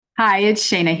Hi, it's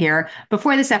Shayna here.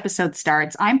 Before this episode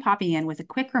starts, I'm popping in with a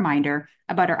quick reminder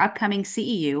about our upcoming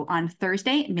CEU on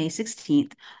Thursday, May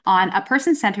 16th, on a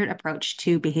person centered approach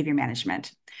to behavior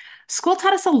management. School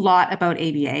taught us a lot about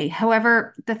ABA.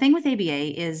 However, the thing with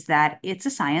ABA is that it's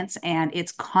a science and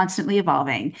it's constantly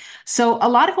evolving. So, a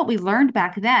lot of what we learned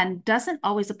back then doesn't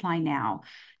always apply now.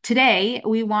 Today,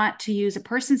 we want to use a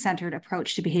person centered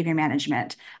approach to behavior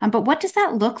management. But what does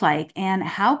that look like, and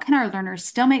how can our learners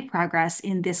still make progress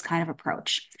in this kind of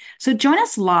approach? So join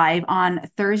us live on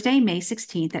Thursday, May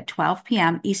 16th at 12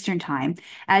 p.m. Eastern Time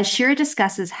as Shira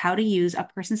discusses how to use a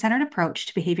person centered approach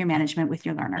to behavior management with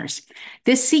your learners.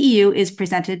 This CEU is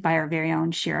presented by our very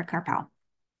own Shira Karpal.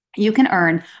 You can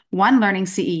earn one learning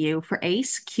CEU for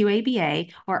ACE,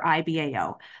 QABA, or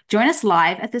IBAO. Join us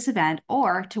live at this event,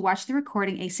 or to watch the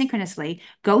recording asynchronously,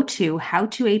 go to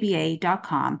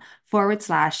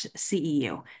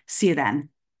howtoaba.com/CEU. See you then.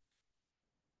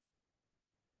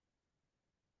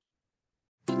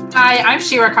 Hi, I'm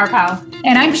Shira Karpal.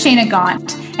 And I'm Shayna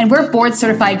Gaunt, and we're board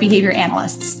certified behavior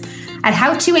analysts. At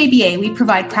How to ABA, we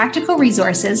provide practical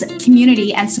resources,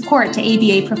 community, and support to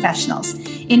ABA professionals.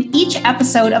 In each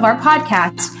episode of our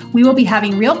podcast, we will be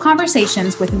having real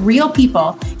conversations with real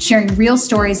people, sharing real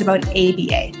stories about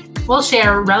ABA. We'll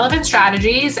share relevant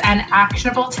strategies and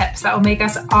actionable tips that will make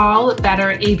us all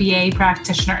better ABA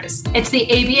practitioners. It's the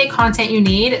ABA content you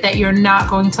need that you're not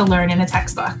going to learn in a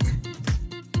textbook.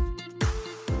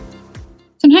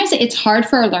 Sometimes it's hard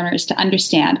for our learners to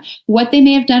understand what they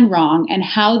may have done wrong and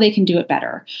how they can do it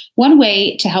better. One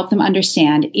way to help them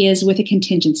understand is with a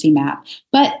contingency map.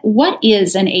 But what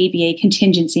is an ABA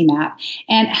contingency map,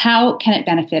 and how can it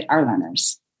benefit our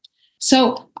learners?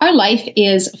 So our life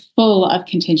is full of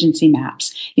contingency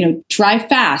maps. Drive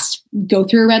fast, go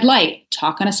through a red light,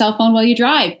 talk on a cell phone while you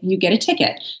drive, you get a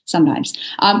ticket sometimes.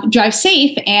 Drive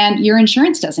safe and your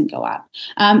insurance doesn't go up.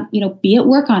 Be at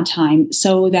work on time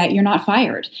so that you're not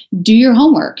fired. Do your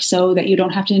homework so that you don't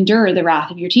have to endure the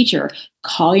wrath of your teacher.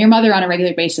 Call your mother on a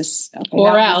regular basis. Okay,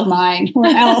 or else. Or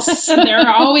else. There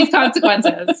are always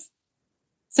consequences.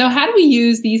 So how do we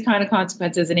use these kind of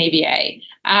consequences in ABA?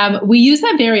 We use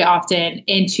them very often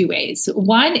in two ways.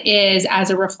 One is as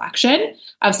a reflection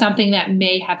of something that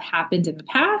may have happened in the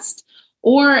past,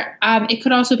 or it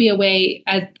could also be a way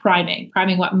of priming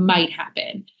what might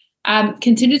happen.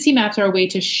 Contingency maps are a way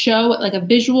to show like a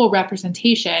visual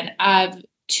representation of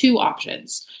two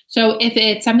options. So if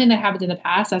it's something that happened in the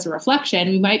past as a reflection,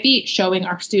 we might be showing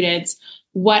our students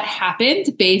what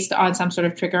happened based on some sort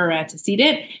of trigger or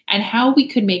antecedent and how we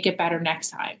could make it better next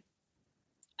time.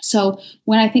 So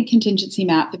when I think contingency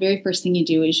map, the very first thing you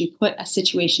do is you put a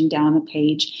situation down the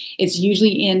page. It's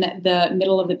usually in the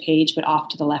middle of the page, but off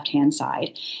to the left-hand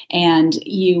side. And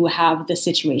you have the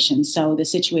situation. So the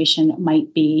situation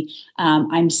might be,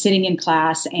 I'm sitting in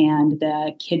class and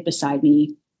the kid beside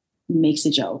me makes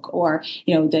a joke, or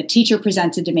the teacher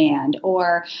presents a demand,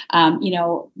 or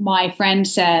my friend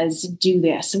says do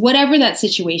this, whatever that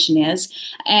situation is,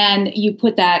 and you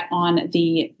put that on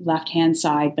the left hand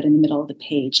side but in the middle of the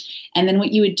page. And then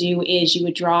what you would do is you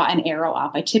would draw an arrow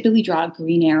up. I typically draw a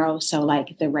green arrow, so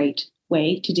like the right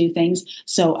way to do things.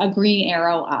 So a green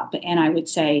arrow up. And I would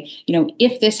say,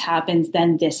 if this happens,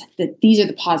 then these are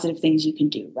the positive things you can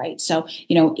do, right? So,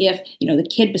 if, the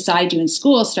kid beside you in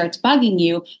school starts bugging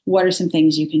you, what are some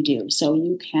things you can do? So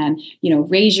you can,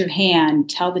 raise your hand,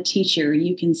 tell the teacher,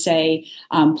 you can say,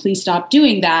 please stop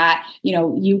doing that.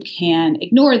 You can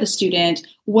ignore the student,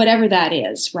 whatever that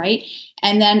is, right?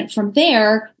 And then from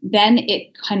there, then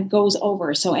it kind of goes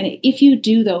over. So, and if you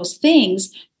do those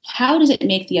things, how does it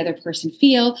make the other person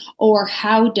feel? Or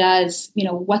how does,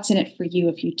 what's in it for you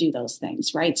if you do those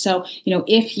things, right? So,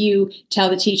 if you tell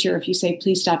the teacher, if you say,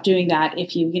 please stop doing that,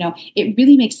 if you, it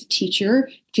really makes the teacher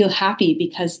feel happy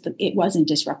because it wasn't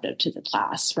disruptive to the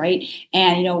class, right?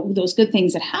 And, those good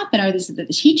things that happen are that the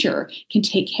teacher can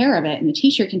take care of it, and the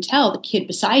teacher can tell the kid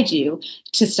beside you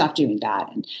to stop doing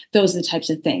that. And those are the types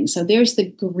of things. So there's the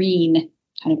green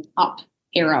kind of up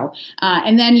arrow.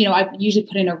 And then, I usually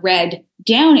put in a red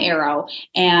down arrow,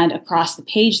 and across the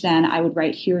page, then I would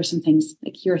write, here are some things,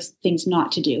 like here are things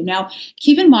not to do. Now,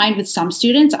 keep in mind with some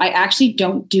students, I actually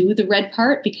don't do the red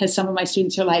part because some of my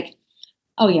students are like,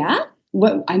 oh yeah?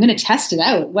 What, I'm going to test it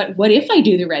out. What if I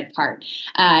do the red part?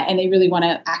 And they really want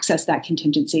to access that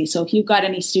contingency. So if you've got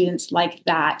any students like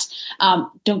that,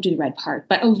 don't do the red part.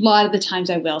 But a lot of the times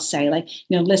I will say,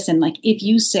 listen, if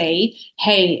you say,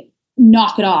 hey,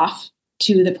 knock it off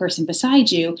to the person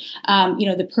beside you,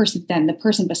 the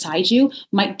person beside you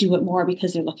might do it more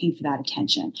because they're looking for that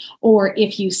attention. Or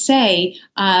if you say,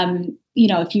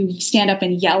 if you stand up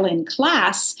and yell in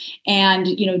class and,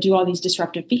 do all these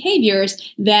disruptive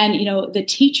behaviors, then, the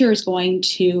teacher is going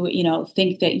to,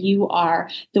 think that you are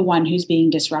the one who's being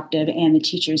disruptive, and the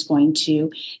teacher is going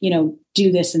to, do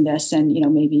this and this, and,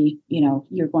 maybe,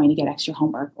 you're going to get extra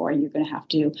homework, or you're going to have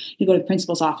to you go to the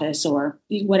principal's office, or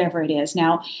whatever it is.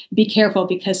 Now, be careful,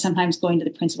 because sometimes going to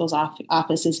the principal's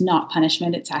office is not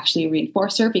punishment. It's actually a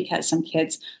reinforcer, because some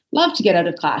kids love to get out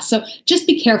of class. So just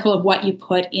be careful of what you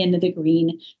put in the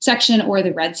green section or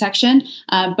the red section.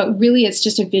 But really, it's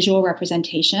just a visual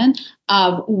representation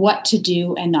of what to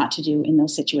do and not to do in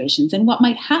those situations, and what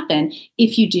might happen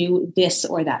if you do this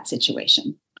or that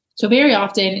situation. So very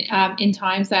often in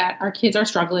times that our kids are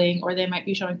struggling, or they might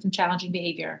be showing some challenging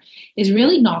behavior, is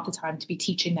really not the time to be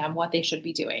teaching them what they should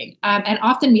be doing. And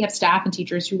often we have staff and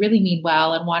teachers who really mean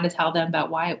well and want to tell them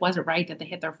about why it wasn't right that they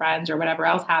hit their friends or whatever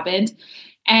else happened.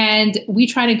 And we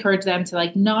try to encourage them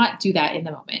to not do that in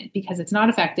the moment, because it's not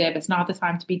effective. It's not the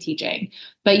time to be teaching.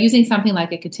 But using something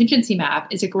like a contingency map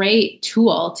is a great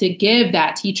tool to give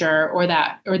that teacher or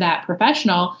that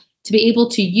professional to be able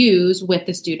to use with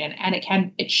the student. And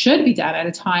it should be done at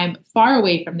a time far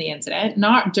away from the incident,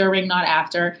 not during, not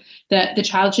after. The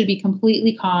child should be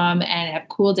completely calm and have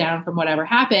cooled down from whatever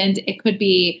happened. It could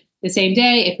be the same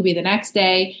day, it could be the next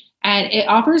day. And it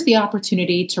offers the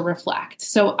opportunity to reflect.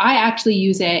 So I actually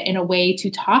use it in a way to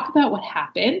talk about what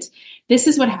happened. This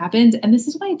is what happened, and this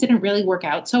is why it didn't really work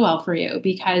out so well for you,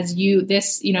 because you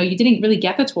didn't really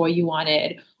get the toy you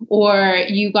wanted, or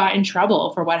you got in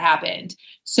trouble for what happened.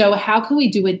 So how can we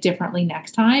do it differently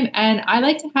next time? And I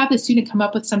like to have the student come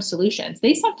up with some solutions.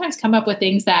 They sometimes come up with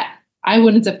things that I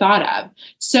wouldn't have thought of.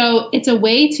 So it's a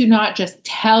way to not just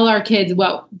tell our kids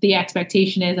what the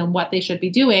expectation is and what they should be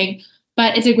doing,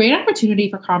 but it's a great opportunity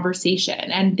for conversation,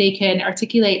 and they can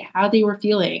articulate how they were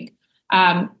feeling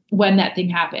when that thing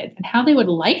happened, and how they would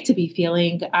like to be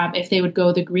feeling if they would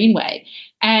go the green way.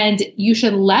 And you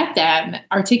should let them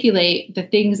articulate the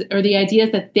things or the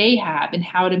ideas that they have and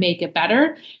how to make it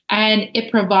better. And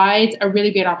it provides a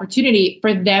really great opportunity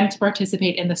for them to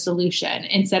participate in the solution,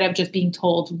 instead of just being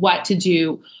told what to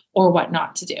do or what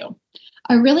not to do.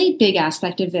 A really big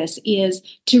aspect of this is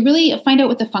to really find out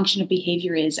what the function of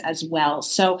behavior is as well.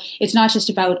 So it's not just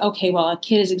about, okay, well, a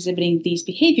kid is exhibiting these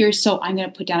behaviors, so I'm going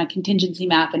to put down a contingency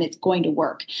map and it's going to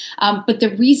work. But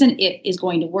the reason it is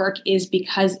going to work is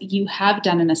because you have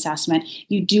done an assessment.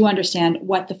 You do understand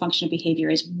what the function of behavior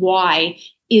is, why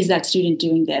is that student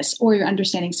doing this? Or you're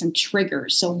understanding some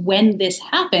triggers. So when this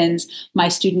happens, my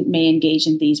student may engage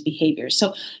in these behaviors.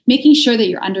 So making sure that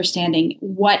you're understanding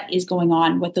what is going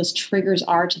on, what those triggers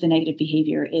are to the negative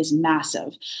behavior is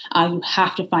massive. You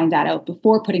have to find that out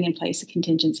before putting in place a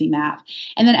contingency map.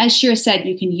 And then, as Shira said,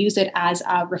 you can use it as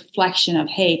a reflection of,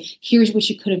 hey, here's what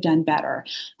you could have done better.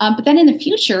 But then in the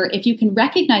future, if you can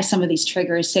recognize some of these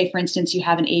triggers, say, for instance, you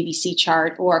have an ABC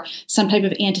chart or some type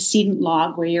of antecedent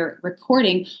log where you're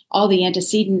recording all the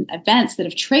antecedent events that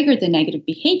have triggered the negative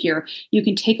behavior, you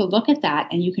can take a look at that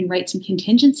and you can write some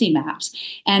contingency maps.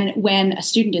 And when a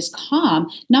student is calm,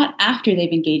 not after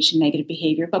they've engaged in negative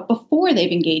behavior, but before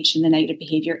they've engaged in the negative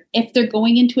behavior, if they're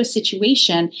going into a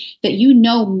situation that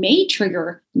may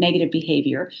trigger negative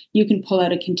behavior, you can pull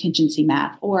out a contingency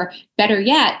map, or better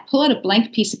yet, pull out a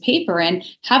blank piece of paper and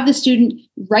have the student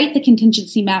write the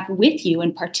contingency map with you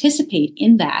and participate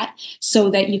in that,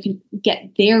 so that you can get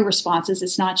their responses.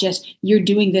 It's not just, you're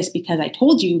doing this because I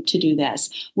told you to do this.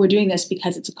 We're doing this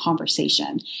because it's a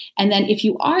conversation. And then if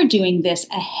you are doing this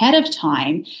ahead of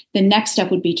time, the next step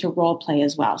would be to role play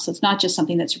as well. So it's not just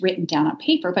something that's written down on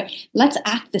paper, but let's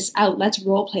act this out. Let's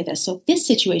role play this. So if this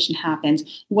situation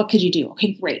happens, what could you do?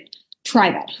 Okay, great.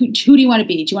 Try that. Who do you want to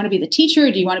be? Do you want to be the teacher,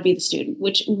 or do you want to be the student?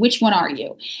 Which one are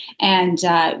you? And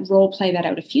role play that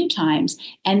out a few times.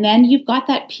 And then you've got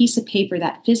that piece of paper,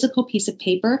 that physical piece of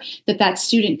paper that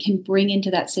student can bring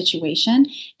into that situation.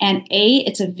 And A,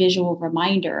 it's a visual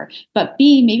reminder. But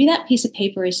B, maybe that piece of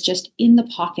paper is just in the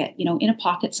pocket, in a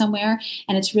pocket somewhere.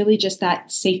 And it's really just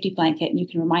that safety blanket. And you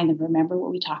can remind them, remember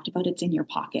what we talked about? It's in your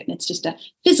pocket. And it's just a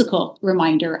physical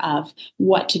reminder of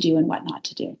what to do and what not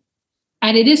to do.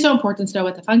 And it is so important to know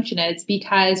what the function is,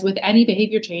 because with any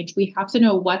behavior change, we have to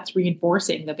know what's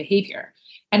reinforcing the behavior.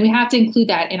 And we have to include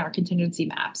that in our contingency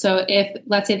map. So if,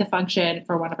 let's say, the function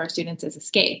for one of our students is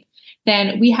escape,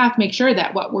 then we have to make sure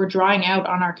that what we're drawing out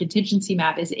on our contingency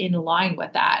map is in line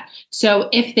with that. So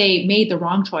if they made the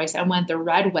wrong choice and went the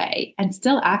red way and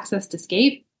still accessed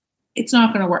escape, it's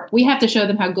not going to work. We have to show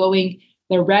them how going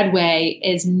the red way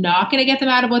is not going to get them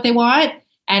out of what they want,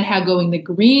 and how going the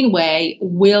green way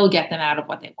will get them out of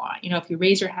what they want. If you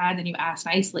raise your hand and you ask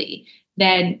nicely,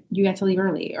 then you get to leave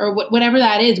early, or whatever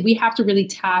that is. We have to really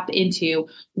tap into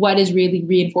what is really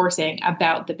reinforcing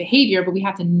about the behavior, but we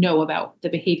have to know about the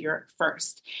behavior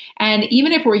first. And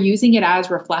even if we're using it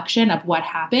as reflection of what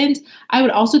happened, I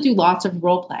would also do lots of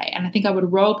role play. And I think I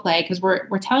would role play because we're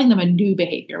telling them a new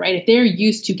behavior, right? If they're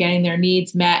used to getting their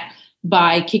needs met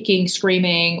by kicking,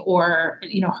 screaming, or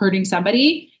hurting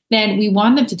somebody, then we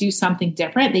want them to do something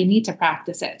different. They need to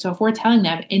practice it. So if we're telling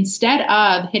them, instead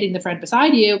of hitting the friend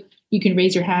beside you, you can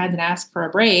raise your hand and ask for a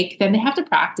break, then they have to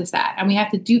practice that. And we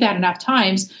have to do that enough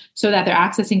times so that they're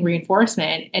accessing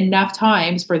reinforcement enough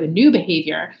times for the new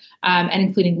behavior, and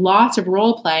including lots of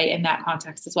role play in that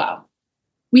context as well.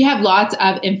 We have lots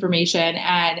of information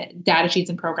and data sheets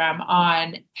and program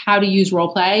on how to use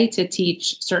role play to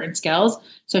teach certain skills.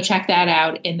 So check that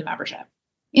out in the membership.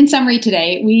 In summary,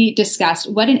 today, we discussed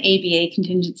what an ABA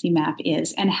contingency map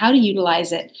is and how to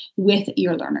utilize it with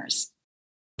your learners.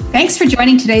 Thanks for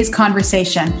joining today's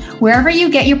conversation. Wherever you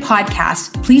get your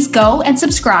podcast, please go and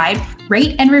subscribe,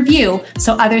 rate, and review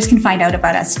so others can find out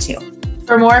about us too.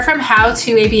 For more from How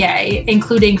to ABA,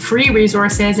 including free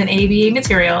resources and ABA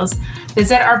materials,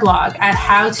 visit our blog at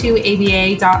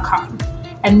howtoaba.com.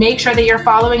 And make sure that you're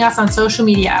following us on social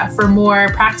media for more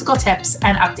practical tips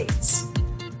and updates.